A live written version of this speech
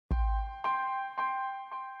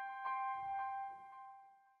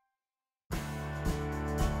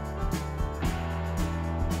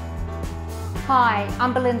Hi,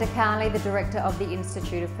 I'm Belinda Carley, the Director of the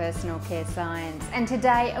Institute of Personal Care Science, and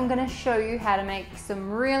today I'm going to show you how to make some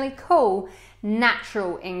really cool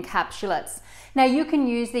natural encapsulates. Now you can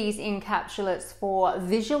use these encapsulates for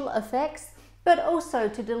visual effects, but also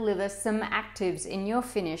to deliver some actives in your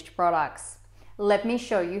finished products. Let me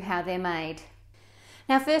show you how they're made.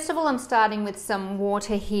 Now first of all, I'm starting with some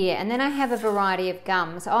water here, and then I have a variety of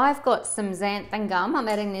gums. I've got some xanthan gum. I'm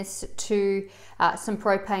adding this to some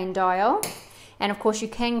propane diol. And of course you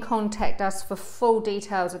can contact us for full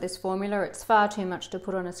details of this formula. It's far too much to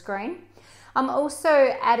put on a screen. I'm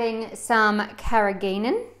also adding some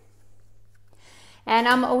carrageenan. And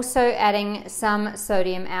I'm also adding some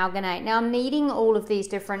sodium alginate. Now I'm needing all of these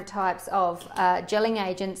different types of gelling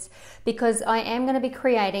agents because I am going to be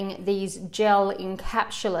creating these gel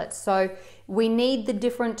encapsulates. So we need the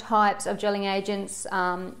different types of gelling agents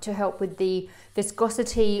to help with the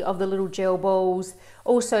viscosity of the little gel balls,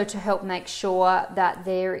 also to help make sure that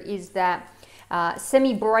there is that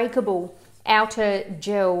semi-breakable outer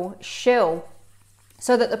gel shell,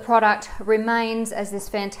 so that the product remains as this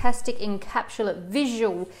fantastic encapsulate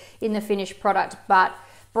visual in the finished product, but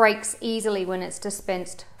breaks easily when it's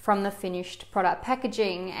dispensed from the finished product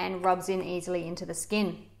packaging and rubs in easily into the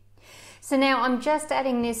skin. So now I'm just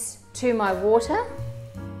adding this to my water.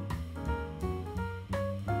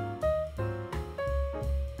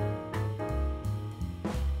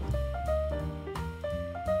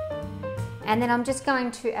 And then I'm just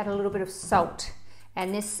going to add a little bit of salt.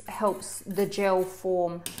 And this helps the gel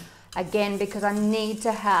form again, because I need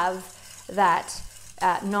to have that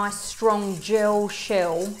nice strong gel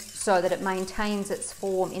shell so that it maintains its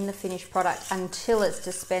form in the finished product until it's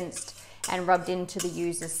dispensed and rubbed into the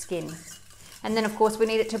user's skin. And then of course we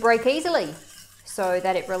need it to break easily so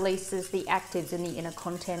that it releases the actives in the inner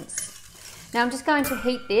contents. Now I'm just going to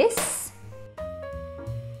heat this.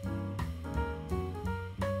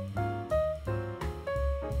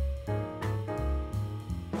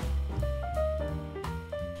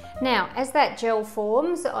 Now, as that gel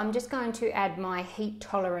forms, I'm just going to add my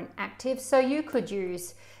heat-tolerant active. So you could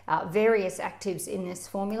use various actives in this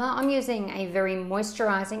formula. I'm using a very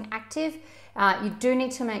moisturizing active. You do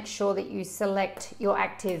need to make sure that you select your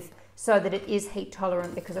active so that it is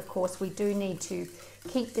heat-tolerant, because of course we do need to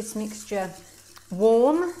keep this mixture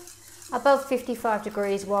warm above 55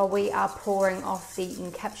 degrees while we are pouring off the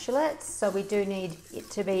encapsulates. So we do need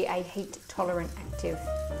it to be a heat-tolerant active.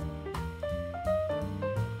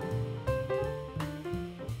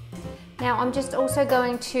 Now I'm just also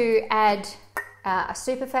going to add a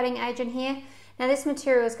superfatting agent here. Now this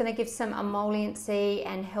material is going to give some emolliency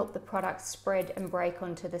and help the product spread and break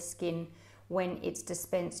onto the skin when it's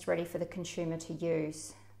dispensed, ready for the consumer to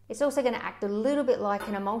use. It's also going to act a little bit like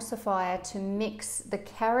an emulsifier to mix the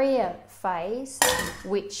carrier phase,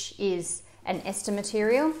 which is an ester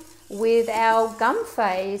material, with our gum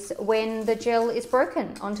phase when the gel is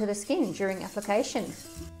broken onto the skin during application.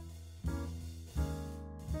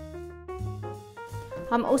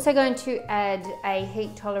 I'm also going to add a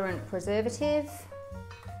heat tolerant preservative.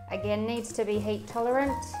 Again, needs to be heat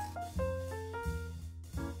tolerant.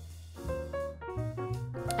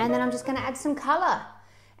 And then I'm just going to add some color.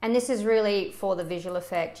 And this is really for the visual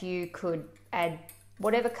effect. You could add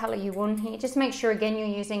whatever color you want here. Just make sure again you're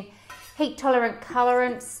using heat tolerant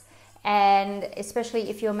colorants, and especially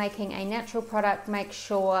if you're making a natural product, make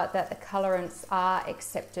sure that the colorants are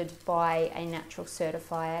accepted by a natural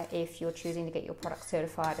certifier if you're choosing to get your product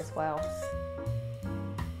certified as well.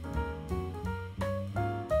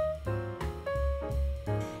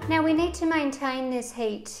 Now we need to maintain this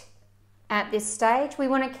heat at this stage. We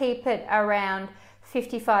want to keep it around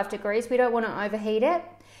 55 degrees. We don't want to overheat it.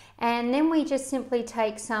 And then we just simply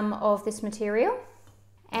take some of this material,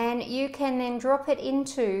 and you can then drop it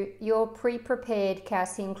into your pre-prepared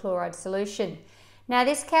calcium chloride solution. Now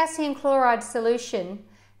this calcium chloride solution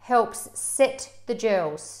helps set the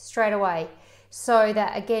gels straight away, so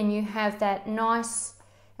that again you have that nice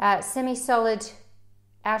semi-solid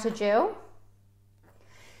outer gel,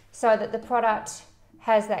 so that the product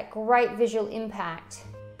has that great visual impact,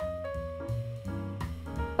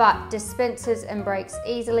 but dispenses and breaks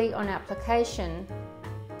easily on application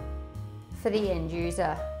for the end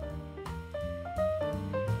user.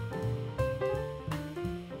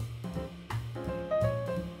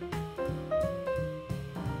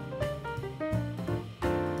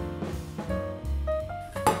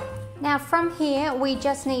 Now from here we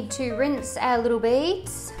just need to rinse our little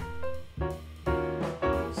beads.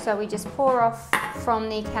 So we just pour off from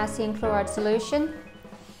the calcium chloride solution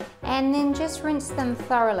and then just rinse them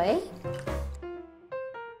thoroughly.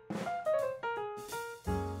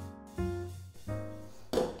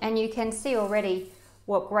 And you can see already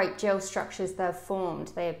what great gel structures they've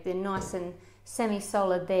formed. They're nice and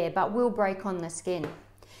semi-solid there, but will break on the skin.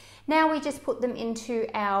 Now we just put them into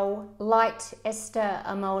our light ester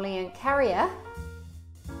emollient carrier.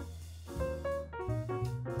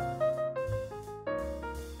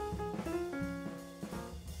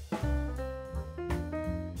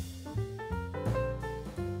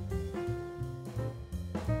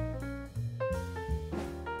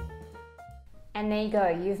 And there you go,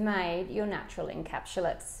 you've made your natural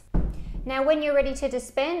encapsulates. Now when you're ready to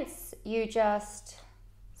dispense, you just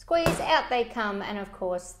squeeze, out they come, and of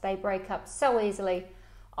course they break up so easily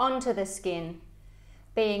onto the skin,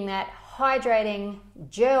 being that hydrating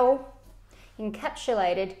gel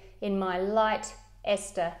encapsulated in my light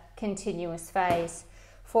ester continuous phase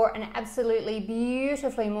for an absolutely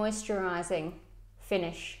beautifully moisturizing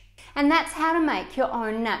finish. And that's how to make your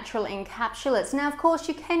own natural encapsulates. Now, of course,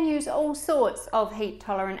 you can use all sorts of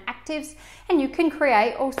heat-tolerant actives, and you can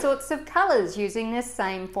create all sorts of colors using this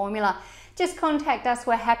same formula. Just contact us,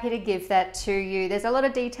 we're happy to give that to you. There's a lot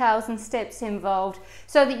of details and steps involved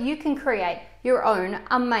so that you can create your own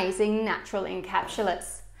amazing natural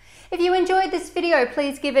encapsulates. If you enjoyed this video,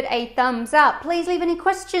 please give it a thumbs up. Please leave any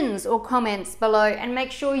questions or comments below, and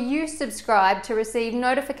make sure you subscribe to receive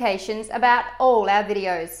notifications about all our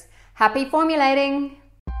videos. Happy formulating!